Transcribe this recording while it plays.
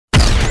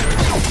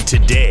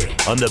today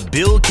on The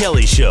Bill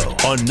Kelly Show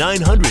on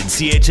 900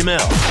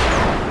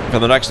 CHML. For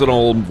the next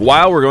little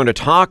while, we're going to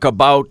talk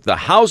about the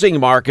housing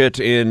market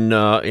in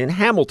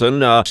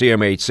Hamilton.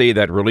 CMHC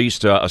that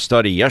released a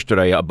study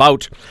yesterday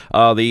about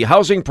the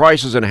housing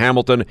prices in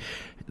Hamilton.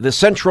 The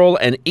central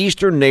and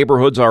eastern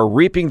neighborhoods are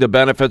reaping the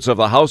benefits of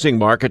the housing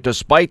market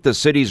despite the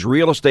city's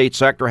real estate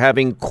sector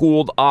having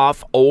cooled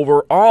off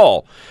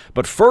overall.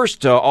 But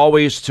first,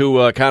 always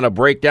to kind of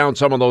break down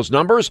some of those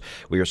numbers,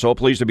 we are so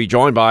pleased to be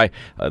joined by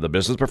the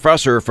business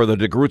professor for the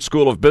DeGroote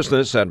School of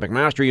Business at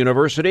McMaster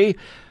University.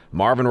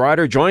 Marvin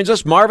Ryder joins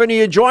us. Marvin, are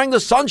you enjoying the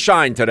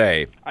sunshine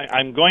today?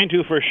 I'm going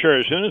to for sure.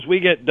 As soon as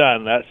we get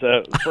done, that's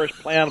the first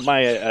plan of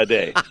my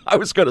day. I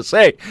was going to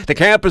say, the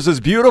campus is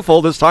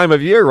beautiful this time of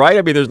year, right?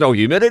 I mean, there's no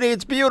humidity.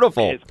 It's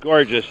beautiful. It's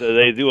gorgeous.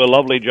 They do a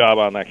lovely job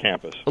on that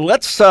campus.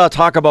 Let's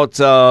talk about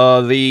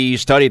the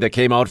study that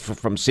came out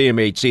from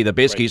CMHC that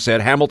basically said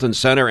Hamilton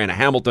Center and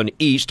Hamilton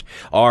East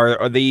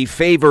are the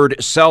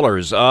favored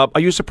sellers. Are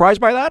you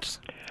surprised by that?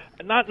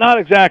 Not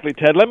exactly,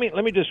 Ted. Let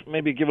me just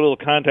maybe give a little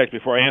context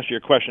before I answer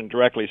your question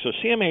directly. So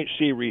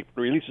CMHC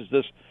releases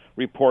this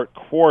report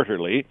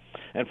quarterly,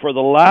 and for the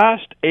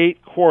last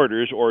 8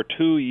 quarters or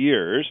 2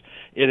 years,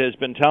 it has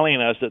been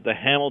telling us that the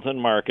Hamilton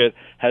market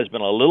has been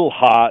a little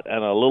hot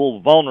and a little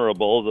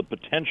vulnerable. The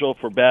potential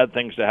for bad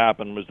things to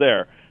happen was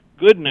there.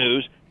 Good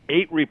news,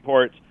 8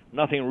 reports,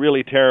 nothing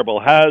really terrible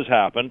has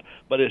happened,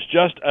 but it's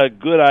just a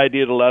good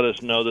idea to let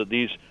us know that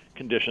these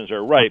conditions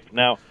are ripe.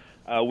 Now,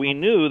 we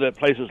knew that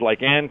places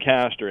like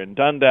Ancaster and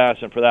Dundas,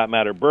 and for that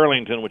matter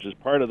Burlington, which is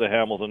part of the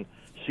Hamilton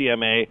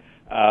CMA,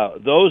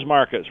 those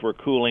markets were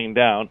cooling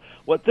down.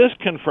 What this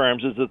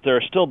confirms is that there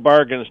are still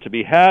bargains to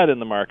be had in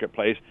the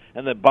marketplace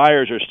and that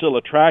buyers are still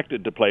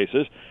attracted to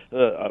places.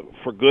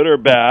 For good or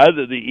bad,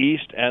 the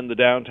east and the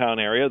downtown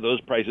area, those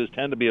prices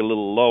tend to be a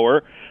little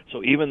lower.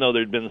 So even though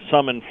there's been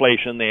some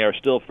inflation, they are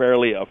still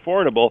fairly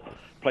affordable.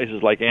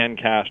 Places like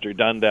Ancaster,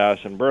 Dundas,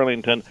 and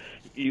Burlington,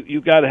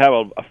 you've got to have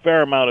a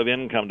fair amount of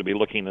income to be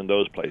looking in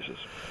those places.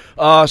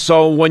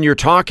 So when you're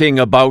talking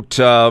about,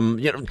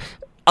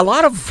 a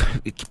lot of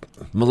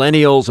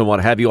millennials and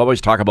what have you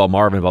always talk about,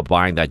 Marvin, about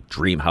buying that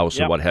dream house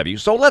and what have you.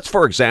 So let's,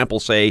 for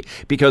example, say,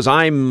 because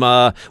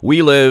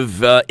we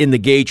live in the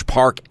Gage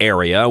Park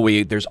area,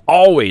 there's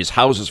always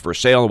houses for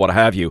sale and what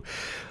have you.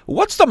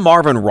 What's the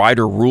Marvin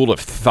Ryder rule of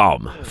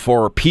thumb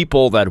for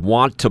people that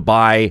want to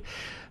buy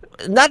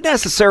not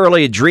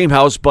necessarily a dream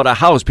house, but a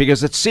house?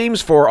 Because it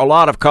seems for a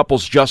lot of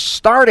couples just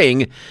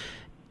starting,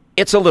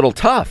 it's a little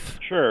tough.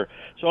 Sure.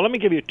 So let me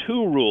give you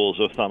 2 rules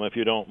of thumb, if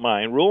you don't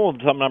mind. Rule of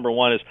thumb number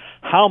 1 is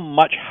how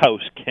much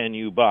house can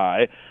you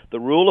buy? The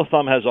rule of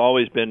thumb has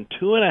always been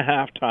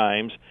 2.5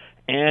 times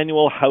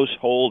annual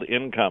household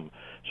income.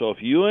 So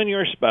if you and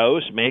your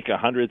spouse make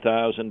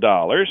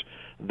 $100,000,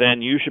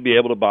 then you should be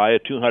able to buy a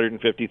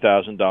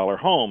 $250,000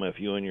 home. If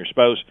you and your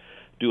spouse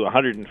do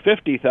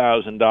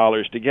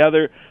 $150,000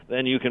 together,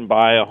 then you can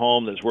buy a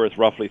home that's worth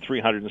roughly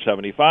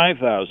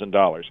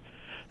 $375,000.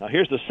 Now,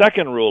 here's the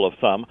second rule of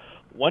thumb.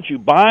 Once you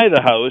buy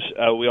the house,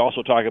 we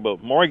also talk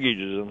about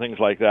mortgages and things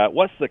like that.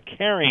 What's the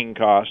carrying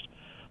cost?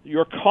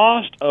 Your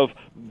cost of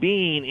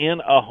being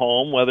in a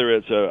home, whether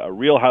it's a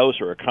real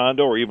house or a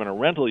condo or even a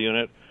rental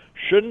unit,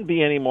 shouldn't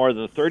be any more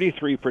than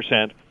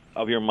 33%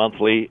 of your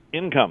monthly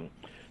income.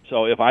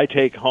 So if I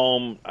take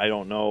home,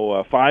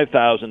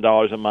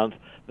 $5,000 a month,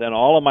 then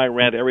all of my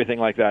rent, everything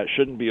like that,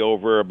 shouldn't be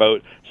over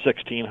about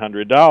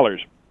 $1,600.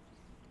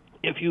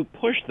 If you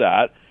push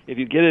that, if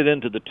you get it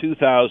into the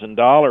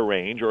 $2,000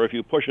 range, or if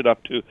you push it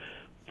up to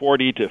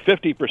 40 to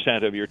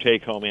 50% of your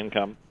take-home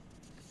income,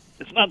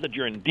 it's not that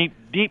you're in deep,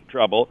 deep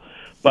trouble,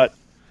 but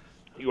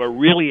you are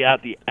really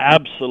at the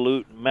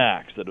absolute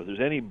max, that if there's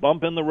any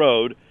bump in the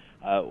road,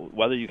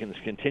 whether you can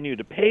continue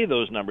to pay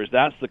those numbers,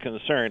 that's the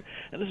concern.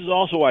 And this is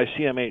also why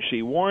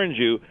CMHC warns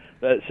you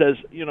that says,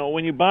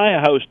 when you buy a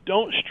house,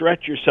 don't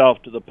stretch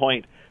yourself to the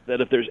point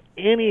that if there's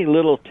any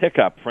little tick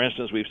up, for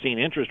instance, we've seen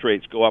interest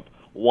rates go up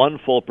 1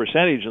 full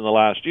percentage in the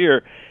last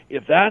year,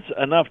 if that's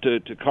enough to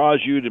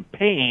cause you to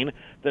pain,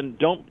 then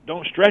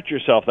don't stretch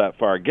yourself that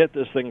far. Get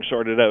this thing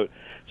sorted out.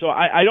 So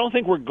I don't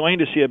think we're going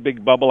to see a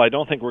big bubble. I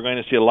don't think we're going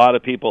to see a lot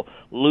of people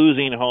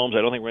losing homes.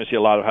 I don't think we're going to see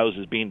a lot of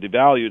houses being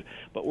devalued.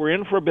 But we're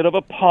in for a bit of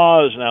a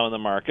pause now in the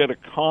market, a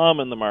calm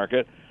in the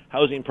market.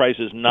 Housing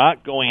prices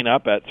not going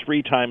up at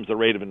 3 times the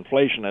rate of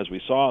inflation as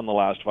we saw in the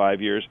last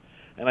 5 years.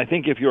 And I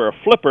think if you're a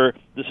flipper,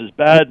 this is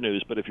bad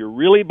news. But if you're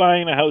really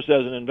buying a house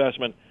as an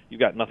investment, you've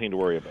got nothing to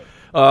worry about.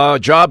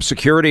 Job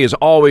security is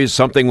always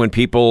something when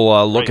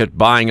people look at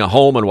buying a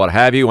home and what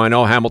have you. I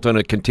know Hamilton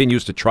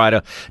continues to try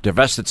to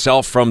divest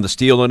itself from the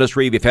steel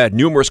industry. We've had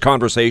numerous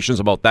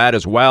conversations about that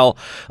as well.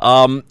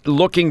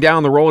 Looking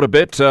down the road a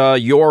bit,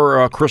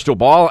 your crystal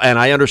ball, and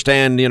I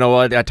understand,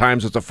 at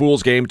times it's a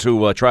fool's game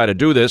to try to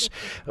do this.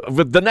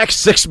 With the next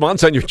 6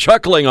 months, and you're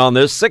chuckling on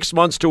this, 6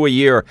 months to a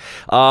year,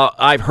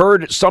 I've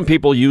heard some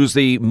people use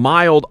the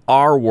mild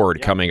R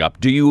word coming up.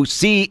 Do you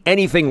see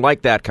anything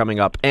like that coming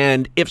up?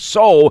 And if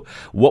so,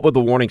 what would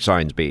the warning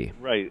signs be?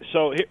 Right.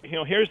 So,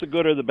 here's the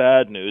good or the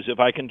bad news. If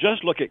I can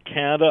just look at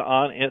Canada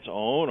on its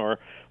own, or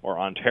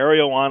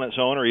Ontario on its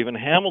own, or even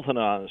Hamilton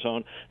on its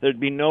own, there'd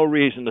be no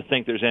reason to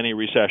think there's any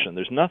recession.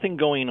 There's nothing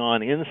going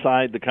on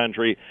inside the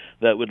country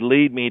that would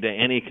lead me to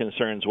any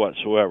concerns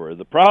whatsoever.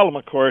 The problem,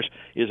 of course,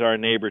 is our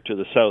neighbor to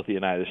the south, the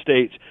United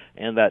States,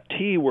 and that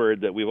T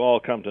word that we've all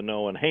come to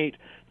know and hate,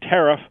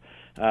 tariff.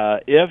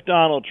 If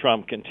Donald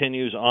Trump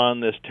continues on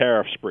this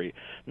tariff spree,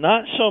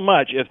 not so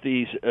much if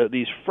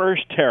these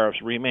first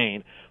tariffs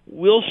remain.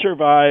 We'll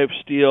survive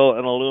steel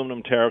and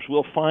aluminum tariffs.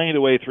 We'll find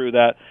a way through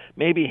that.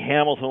 Maybe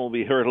Hamilton will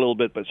be hurt a little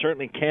bit, but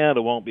certainly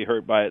Canada won't be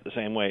hurt by it the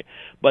same way.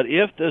 But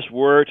if this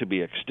were to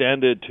be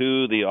extended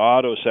to the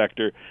auto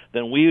sector,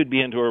 then we would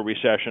be into a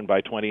recession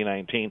by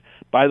 2019.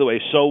 By the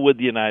way, so would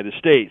the United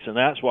States, and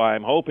that's why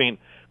I'm hoping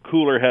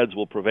cooler heads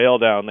will prevail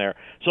down there.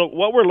 So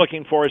what we're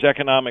looking for is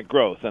economic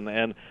growth, and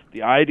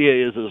the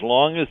idea is as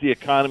long as the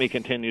economy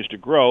continues to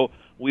grow,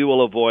 we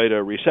will avoid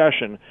a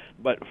recession.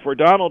 But for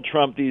Donald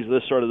Trump, this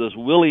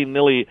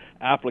willy-nilly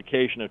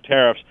application of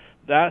tariffs,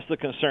 that's the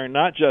concern,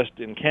 not just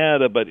in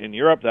Canada, but in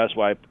Europe. That's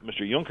why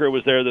Mr. Juncker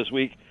was there this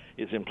week.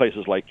 It's in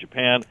places like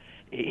Japan.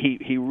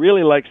 He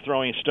really likes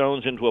throwing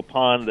stones into a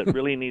pond that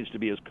really needs to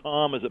be as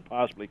calm as it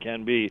possibly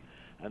can be,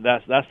 and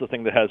that's the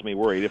thing that has me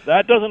worried. If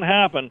that doesn't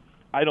happen,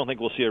 I don't think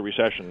we'll see a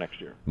recession next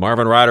year.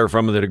 Marvin Ryder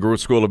from the DeGroote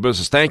School of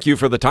Business. Thank you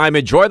for the time.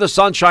 Enjoy the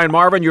sunshine,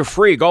 Marvin. You're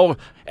free. Go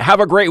have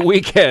a great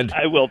weekend.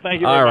 I will.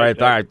 Thank you very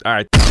much. All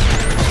right.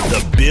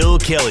 The Bill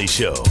Kelly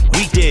Show,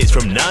 weekdays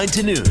from 9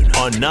 to noon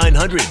on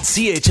 900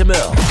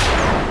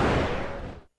 CHML.